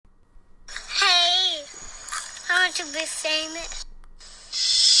want to be famous?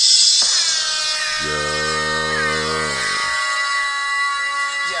 Yo,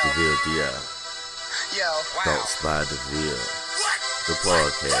 DeVille D.I. Thoughts by DeVille. The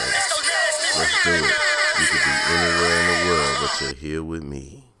podcast. Let's do it. You could be anywhere in the world, but you're here with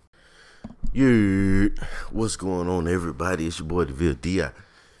me. Yeah, what's going on, everybody? It's your boy DeVille D.I.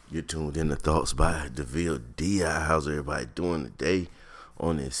 You're tuned in to Thoughts by DeVille D.I. How's everybody doing today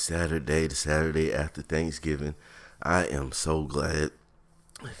on this Saturday, the Saturday after Thanksgiving? I am so glad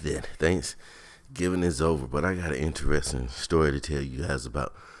that Thanksgiving is over, but I got an interesting story to tell you guys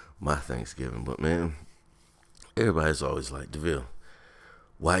about my Thanksgiving. But man, everybody's always like, DeVille,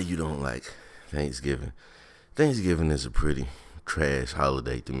 why you don't like Thanksgiving? Thanksgiving is a pretty trash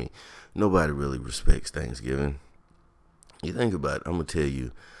holiday to me. Nobody really respects Thanksgiving. You think about it, I'm going to tell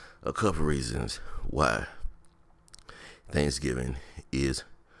you a couple reasons why Thanksgiving is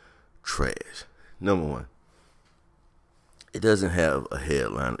trash. Number one, it doesn't have a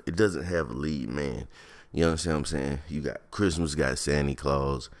headliner. It doesn't have a lead man. You understand what I'm saying? You got Christmas, got Santa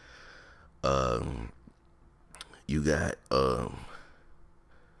Claus. You got,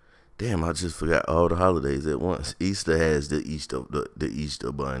 damn, I just forgot all the holidays at once. Easter has the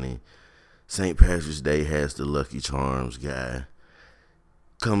Easter Bunny. St. Patrick's Day has the Lucky Charms guy.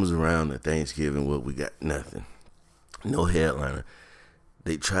 Comes around at Thanksgiving, what we got? Nothing. No headliner.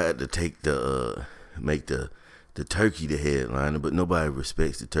 They tried to take make the turkey the headliner, but nobody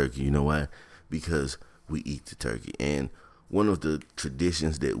respects the turkey. You know why? Because we eat the turkey. And one of the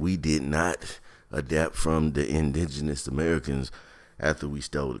traditions that we did not adapt from the indigenous Americans after we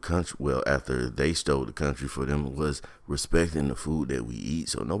stole the country, well, after they stole the country for them, was respecting the food that we eat.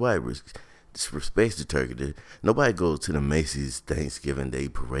 So nobody respects the turkey. Nobody goes to the Macy's Thanksgiving Day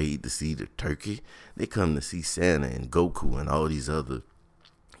parade to see the turkey. They come to see Santa and Goku and all these other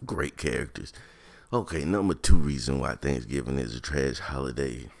great characters. Okay, number two reason why Thanksgiving is a trash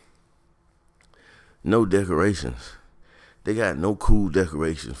holiday. No decorations. They got no cool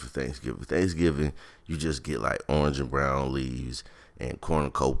decorations for Thanksgiving. Thanksgiving, you just get like orange and brown leaves and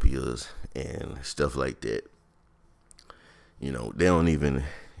cornucopias and stuff like that. You know, they don't even,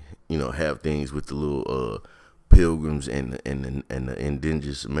 have things with the little pilgrims and the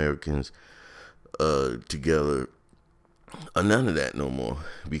indigenous Americans together. None of that no more,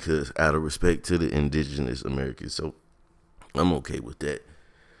 because out of respect to the indigenous Americans. So I'm okay with that,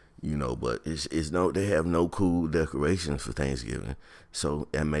 but they have no cool decorations for Thanksgiving. So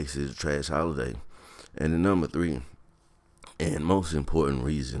that makes it a trash holiday. And the number three and most important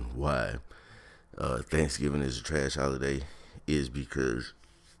reason why Thanksgiving is a trash holiday is because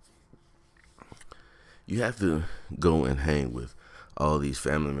you have to go and hang with all these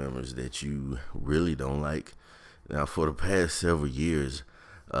family members that you really don't like. Now, for the past several years,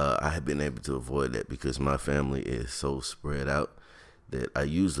 I have been able to avoid that because my family is so spread out that I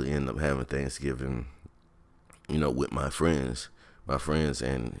usually end up having Thanksgiving, with my friends,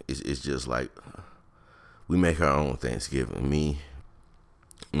 and it's just like we make our own Thanksgiving. Me,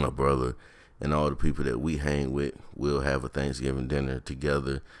 my brother, and all the people that we hang with, we'll have a Thanksgiving dinner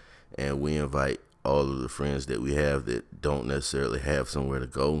together, and we invite all of the friends that we have that don't necessarily have somewhere to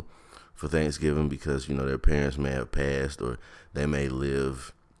go for Thanksgiving because, their parents may have passed or they may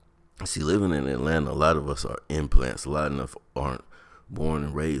live. See, living in Atlanta, a lot of us are implants. A lot of us aren't born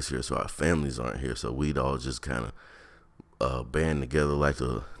and raised here, so our families aren't here. So we'd all just kind of band together like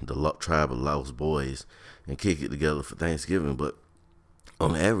the tribe of Lost Boys and kick it together for Thanksgiving. But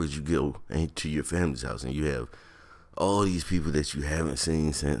on average, you go to your family's house and you have all these people that you haven't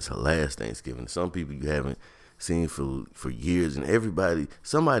seen since last Thanksgiving. Some people you haven't seen for years, and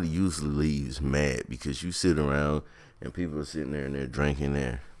somebody usually leaves mad because you sit around and people are sitting there and they're drinking,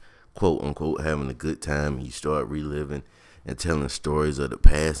 they're quote unquote having a good time, and you start reliving and telling stories of the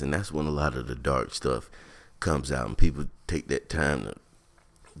past, and that's when a lot of the dark stuff comes out, and people take that time to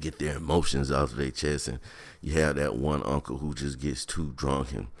get their emotions off of their chest. And you have that one uncle who just gets too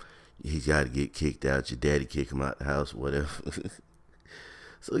drunk and he's got to get kicked out. Your daddy kick him out the house, whatever.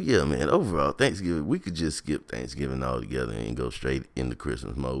 So yeah, man, overall, Thanksgiving, we could just skip Thanksgiving altogether and go straight into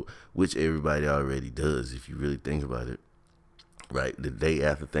Christmas mode, which everybody already does if you really think about it, right? The day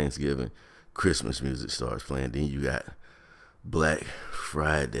after Thanksgiving, Christmas music starts playing. Then you got Black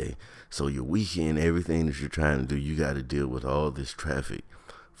Friday. So your weekend, everything that you're trying to do, you got to deal with all this traffic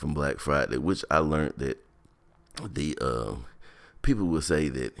from Black Friday, which I learned that the people will say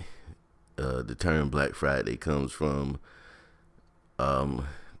that the term Black Friday comes from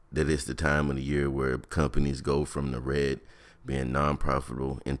that it's the time of the year where companies go from the red, being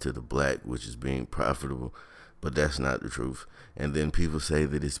non-profitable, into the black, which is being profitable. But that's not the truth. And then people say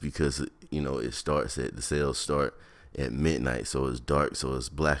that it's because the sales start at midnight, so it's dark, so it's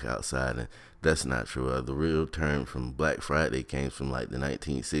black outside, and that's not true. The real term from Black Friday came from like the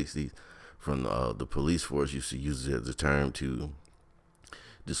 1960s, from the police force used to use it as a term to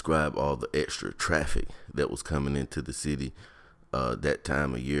describe all the extra traffic that was coming into the city that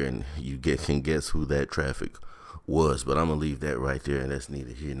time of year, and can guess who that traffic was. But I'm gonna leave that right there, and that's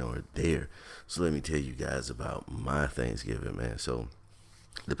neither here nor there. So let me tell you guys about my Thanksgiving, man. So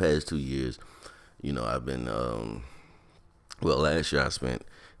the past 2 years, I've been last year I spent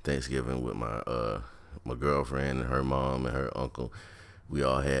Thanksgiving with my girlfriend and her mom and her uncle. We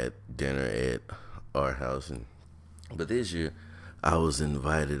all had dinner at our house, but this year I was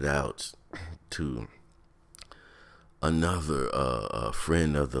invited out to another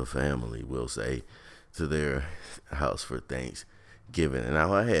friend of the family, we'll say, to their house for Thanksgiving. And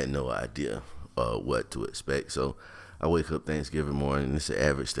now I had no idea what to expect. So I wake up Thanksgiving morning. It's an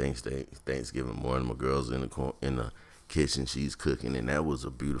average Thanksgiving morning. My girl's in the kitchen. She's cooking, and that was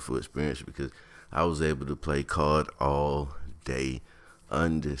a beautiful experience because I was able to play card all day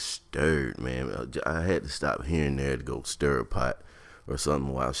undisturbed, man. I had to stop here and there to go stir a pot or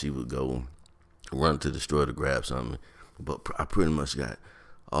something while she would go run to the store to grab something. But I pretty much got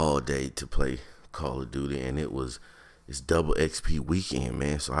all day to play Call of Duty, and it's double XP weekend,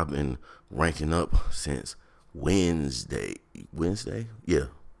 man. So I've been ranking up since Wednesday. Wednesday?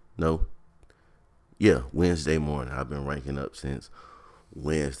 Wednesday morning. I've been ranking up since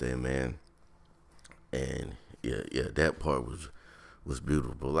Wednesday, man. And yeah, that part was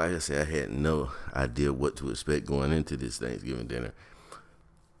beautiful. But like I said, I had no idea what to expect going into this Thanksgiving dinner.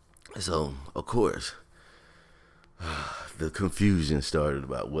 So, of course, the confusion started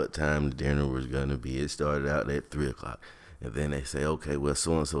about what time the dinner was going to be. It started out at 3 o'clock. And then they say, okay, well,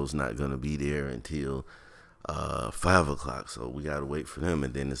 so-and-so's not going to be there until 5 o'clock. So we got to wait for them.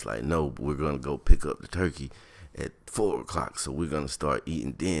 And then it's like, no, we're going to go pick up the turkey at 4 o'clock. So we're going to start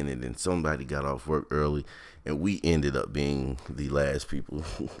eating then. And then somebody got off work early, and we ended up being the last people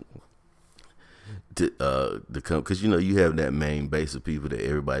to come, because you have that main base of people that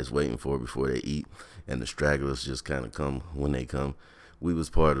everybody's waiting for before they eat, and the stragglers just kind of come when they come. We was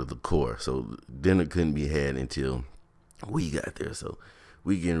part of the core, so dinner couldn't be had until we got there. So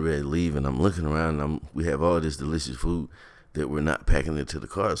we getting ready to leave, and I'm looking around, and we have all this delicious food that we're not packing into the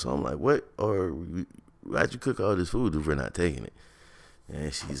car. So I'm like, why'd you cook all this food if we're not taking it?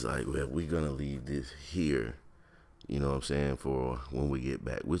 And she's like, well, we're gonna leave this here, you know what I'm saying, for when we get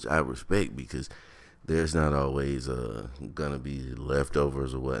back, which I respect, because there's not always gonna be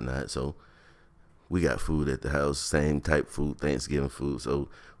leftovers or whatnot. So we got food at the house, same type food, Thanksgiving food, so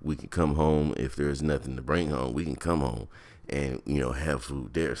we can come home. If there's nothing to bring home, we can come home and have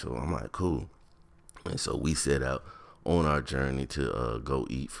food there. So I'm like, cool. And so we set out on our journey to go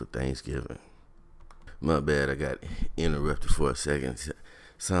eat for Thanksgiving. My bad, I got interrupted for a second.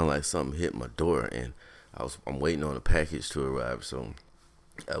 Sounded like something hit my door, and I'm waiting on a package to arrive. So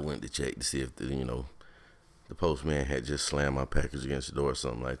I went to check to see if the postman had just slammed my package against the door or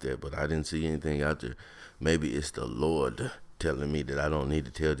something like that. But I didn't see anything out there. Maybe it's the Lord telling me that I don't need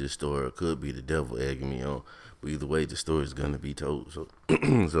to tell this story. Or it could be the devil egging me on. But either way, the story is gonna be told. So,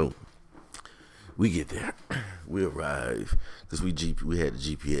 so we get there, we arrive, because we had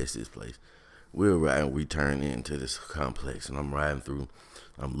the GPS this place. We arrive and we turn into this complex, and I'm riding through.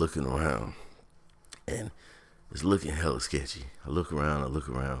 I'm looking around, and it's looking hella sketchy. I look around,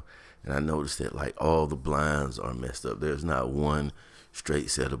 and I noticed that like all the blinds are messed up. There's not one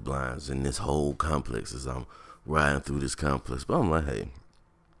straight set of blinds in this whole complex as I'm riding through this complex. But I'm like, hey,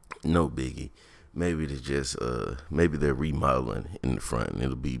 no biggie. Maybe maybe they're remodeling in the front and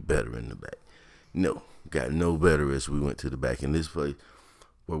it'll be better in the back. No, got no better as we went to the back. In this place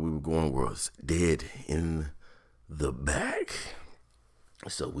where we were going was dead in the back.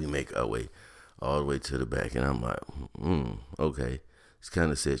 So we make our way all the way to the back, and I'm like, okay. It's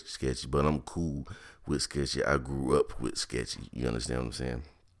kind of sketchy, but I'm cool with sketchy. I grew up with sketchy. You understand what I'm saying?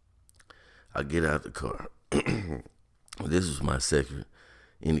 I get out the car. This was my second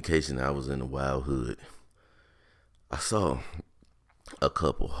indication I was in the wild hood. I saw a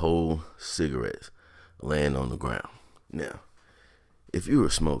couple whole cigarettes laying on the ground. Now, if you're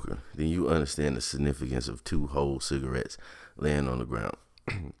a smoker, then you understand the significance of 2 whole cigarettes laying on the ground.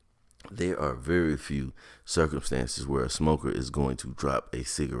 There are very few circumstances where a smoker is going to drop a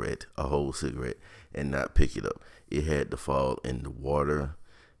whole cigarette, and not pick it up. It had to fall in the water,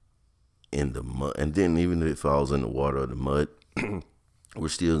 in the mud, and then even if it falls in the water or the mud, we're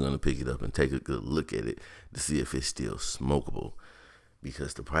still going to pick it up and take a good look at it to see if it's still smokable,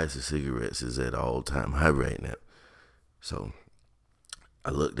 because the price of cigarettes is at an all-time high right now. So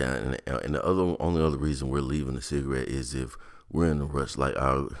I look down, and the only other reason we're leaving the cigarette is if we're in a rush, like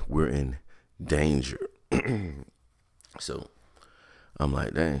we're in danger. So I'm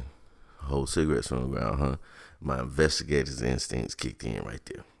like, dang, whole cigarettes on the ground, huh? My investigator's instincts kicked in right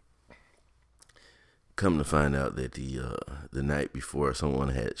there. Come to find out that the night before, someone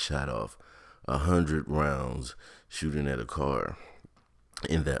had shot off 100 rounds shooting at a car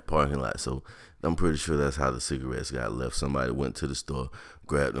in that parking lot. So I'm pretty sure that's how the cigarettes got left. Somebody went to the store,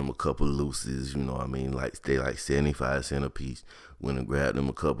 grabbed them a couple of looses, you know what I mean? Like they like 75 cents a piece. Went and grabbed them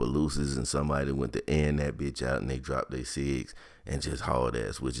a couple of looses, and somebody went to end that bitch out, and they dropped their cigs and just hauled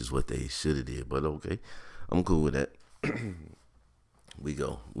ass, which is what they should have did. But okay, I'm cool with that.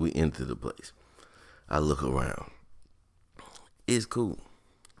 We enter the place. I look around. It's cool.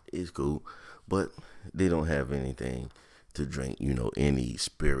 It's cool. But they don't have anything to drink, any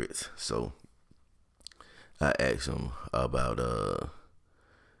spirits. So I asked them about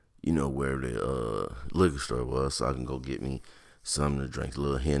where the liquor store was, so I can go get me something to drink, a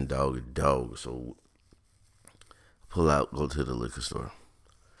little hen dog or dog. So pull out, go to the liquor store.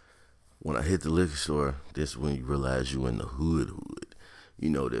 When I hit the liquor store, this is when you realize you in the hood.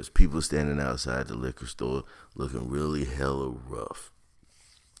 There's people standing outside the liquor store looking really hella rough.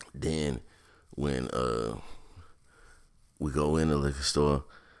 Then when we go in the liquor store,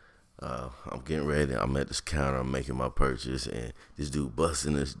 I'm getting ready. I'm at this counter. I'm making my purchase, and this dude busts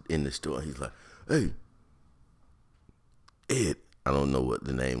in the store. He's like, "Hey, Ed." I don't know what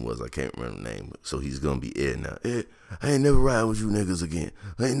the name was. I can't remember the name. So he's gonna be Ed now. Ed, I ain't never riding with you niggas again.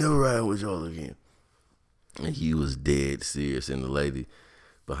 I ain't never riding with y'all again. And he was dead serious. And the lady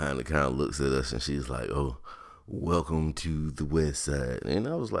behind the counter looks at us, and she's like, "Oh, welcome to the West Side." And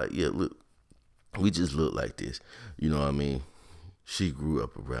I was like, "Yeah, look, we just look like this. You know what I mean? She grew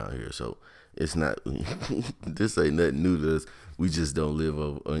up around here, so it's not this ain't nothing new to us. We just don't live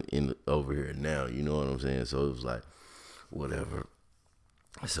over here now. You know what I'm saying?" So it was like, whatever.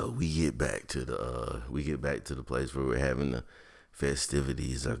 So we get back to the place where we're having the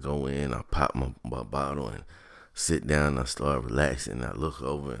festivities. I go in, I pop my bottle and sit down. I start relaxing. I look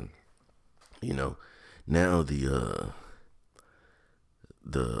over, and now the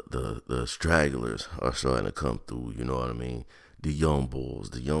stragglers are starting to come through. You know what I mean? The young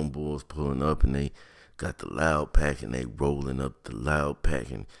bulls pulling up, and they got the loud pack, and they rolling up the loud pack,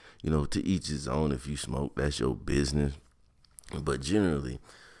 and to each his own. If you smoke, that's your business. But generally,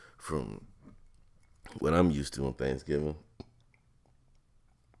 from what I'm used to on Thanksgiving,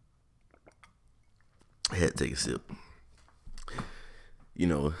 I had to take a sip.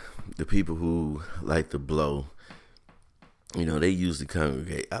 The people who like to blow, they usually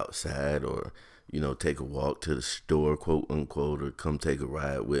congregate outside, or take a walk to the store, quote unquote, or come take a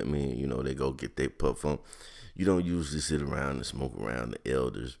ride with me. They go get their puff on. You don't usually sit around and smoke around the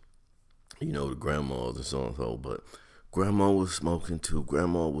elders, the grandmas and so on and so. But Grandma was smoking too.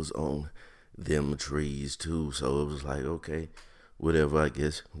 Grandma was on them trees too. So it was like, okay, whatever. I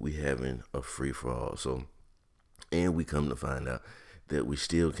guess we having a free for all. So, and we come to find out that we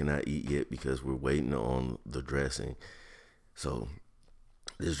still cannot eat yet because we're waiting on the dressing. So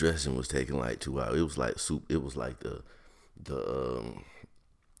this dressing was taking like 2 hours. It was like soup. It was like the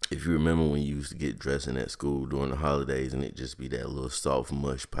if you remember when you used to get dressing at school during the holidays, and it just be that little soft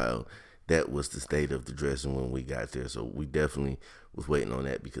mush pile. That was the state of the dressing when we got there. So we definitely was waiting on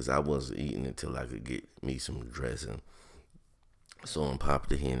that because I wasn't eating until I could get me some dressing. So I'm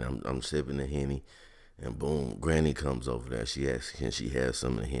popping the Henny. I'm sipping the Henny, and boom, Granny comes over there. She asks, can she have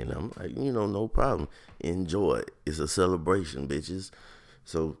some of the Henny? I'm like, no problem. Enjoy it. It's a celebration, bitches.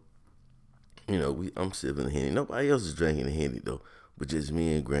 So, I'm sipping the Henny. Nobody else is drinking the Henny though, but just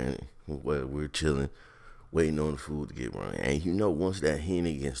me and Granny. We're chilling, waiting on the food to get running. And once that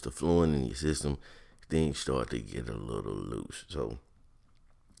Henny gets to flowing in your system, things start to get a little loose. So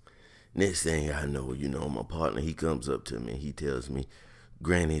next thing I know, my partner, he comes up to me. He tells me,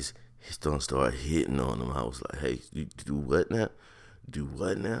 Granny's gonna start hitting on him. I was like, hey, you do what now? Do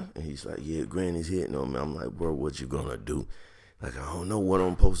what now? And he's like, yeah, Granny's hitting on me. I'm like, bro, what you gonna do? Like, I don't know what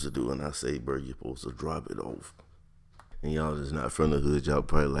I'm supposed to do. And I say, bro, you're supposed to drop it off. And y'all just not from the hood. Y'all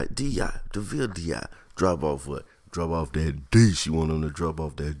probably like, D.I., DeVille D.I., drop off what? Drop off that D. She want him to drop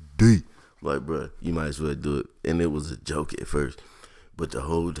off that D. Like, bro, you might as well do it. And it was a joke at first. But the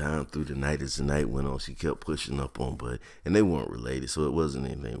whole time through the night as the night went on, she kept pushing up on Bud. And they weren't related, so it wasn't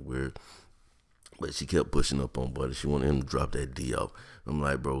anything weird. But she kept pushing up on Bud. She wanted him to drop that D off. I'm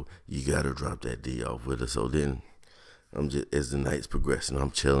like, bro, you got to drop that D off with her. So then, as the night's progressing, I'm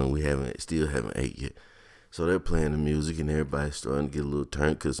chilling. We still haven't ate yet. So they're playing the music, and everybody's starting to get a little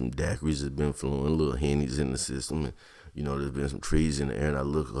turned because some daiquiris has been flowing, little Hennies in the system. And There's been some trees in the air, and I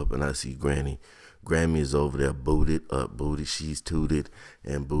look up and I see Granny. Grammy is over there booted up, booted. She's tooted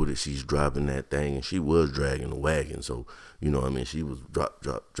and booted. She's dropping that thing, and she was dragging the wagon. So, she was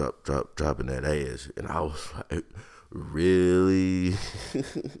dropping that ass. And I was like, really?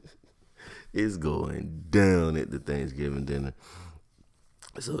 It's going down at the Thanksgiving dinner.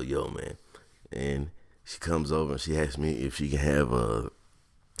 So, man. And she comes over and she asks me if she can have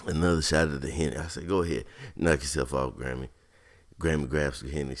another shot of the Henny. I said, go ahead. Knock yourself off, Grammy. Grammy grabs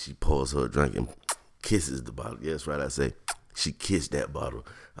the Henny. She pours her drink and kisses the bottle. Yeah, that's right. I say, she kissed that bottle.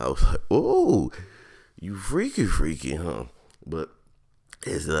 I was like, oh, you freaky, huh? But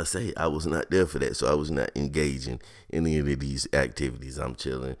as I say, I was not there for that. So I was not engaging in any of these activities. I'm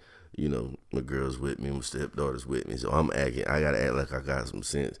chilling. My girl's with me. My stepdaughter's with me. So I got to act like I got some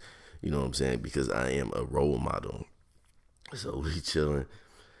sense. You know what I'm saying? Because I am a role model. So we chilling.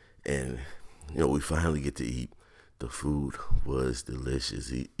 And, we finally get to eat. The food was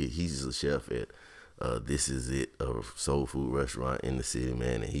delicious. He's a chef at This Is It, a soul food restaurant in the city,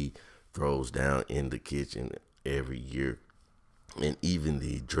 man. And he throws down in the kitchen every year. And even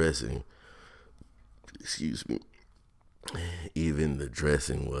the dressing, even the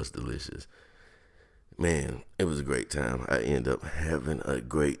dressing was delicious. Man, it was a great time. I ended up having a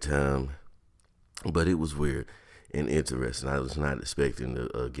great time. But it was weird and interesting. I was not expecting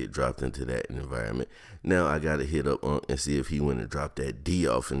to get dropped into that environment. Now I got to hit up and see if he went and dropped that D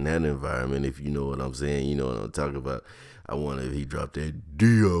off in that environment. If you know what I'm saying, you know what I'm talking about. I wonder if he dropped that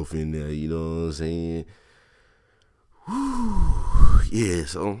D off in there. You know what I'm saying? Whew. Yeah.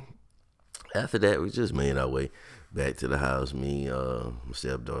 So after that, we just made our way back to the house. Me, my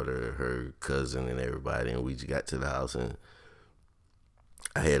stepdaughter, her cousin, and everybody, and we just got to the house and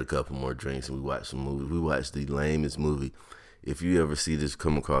I had a couple more drinks and we watched some movies. We watched the lamest movie. If you ever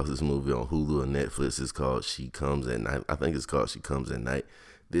come across this movie on Hulu or Netflix, it's called She Comes at Night. I think it's called She Comes at Night.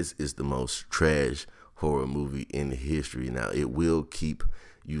 This is the most trash horror movie in history. Now, it will keep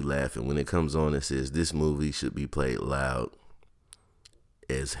you laughing. When it comes on, it says this movie should be played loud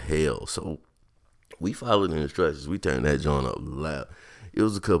as hell. So we followed the instructions. We turned that joint up loud. It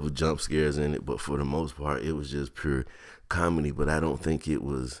was a couple jump scares in it, but for the most part, it was just pure comedy. But I don't think it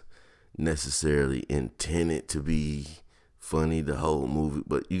was necessarily intended to be funny, the whole movie.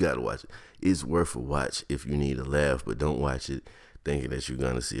 But you got to watch it. It's worth a watch if you need a laugh, but don't watch it thinking that you're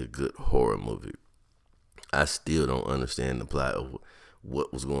going to see a good horror movie. I still don't understand the plot of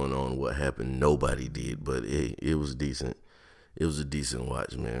what was going on, what happened. Nobody did, but it was decent. It was a decent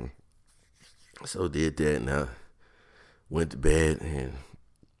watch, man. So did that, and I went to bed, and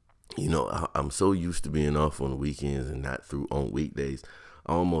I'm so used to being off on the weekends and not through on weekdays.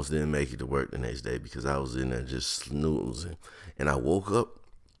 I almost didn't make it to work the next day because I was in there just snoozing. And I woke up.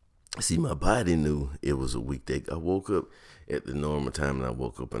 See, my body knew it was a weekday. I woke up at the normal time, and I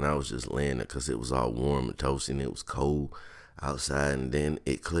woke up and I was just laying there because it was all warm and toasty and it was cold outside. And then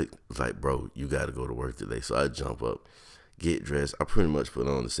it clicked. It was like, bro, you got to go to work today. So I jump up, get dressed. I pretty much put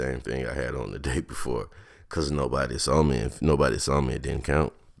on the same thing I had on the day before because nobody saw me. If nobody saw me, it didn't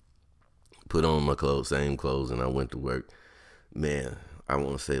count. Put on my clothes, same clothes, and I went to work. Man, I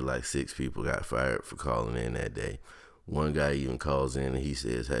want to say like 6 people got fired for calling in that day. One guy even calls in and he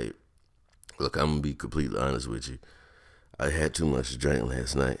says, hey, look, I'm going to be completely honest with you. I had too much to drink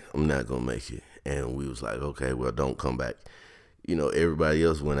last night. I'm not going to make it. And we was like, okay, well, don't come back. Everybody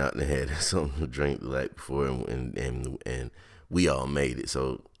else went out and had something to drink the night before, and we all made it.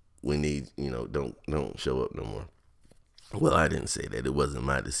 So we need, don't show up no more. Well, I didn't say that. It wasn't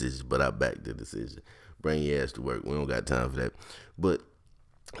my decision, but I backed the decision. Bring your ass to work. We don't got time for that. But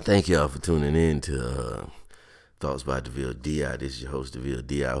thank y'all for tuning in to Thoughts by DeVille D.I. This is your host, DeVille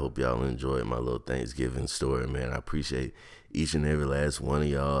D.I. I hope y'all enjoyed my little Thanksgiving story, man. I appreciate each and every last one of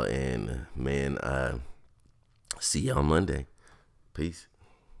y'all. And, man, I see y'all Monday. Peace.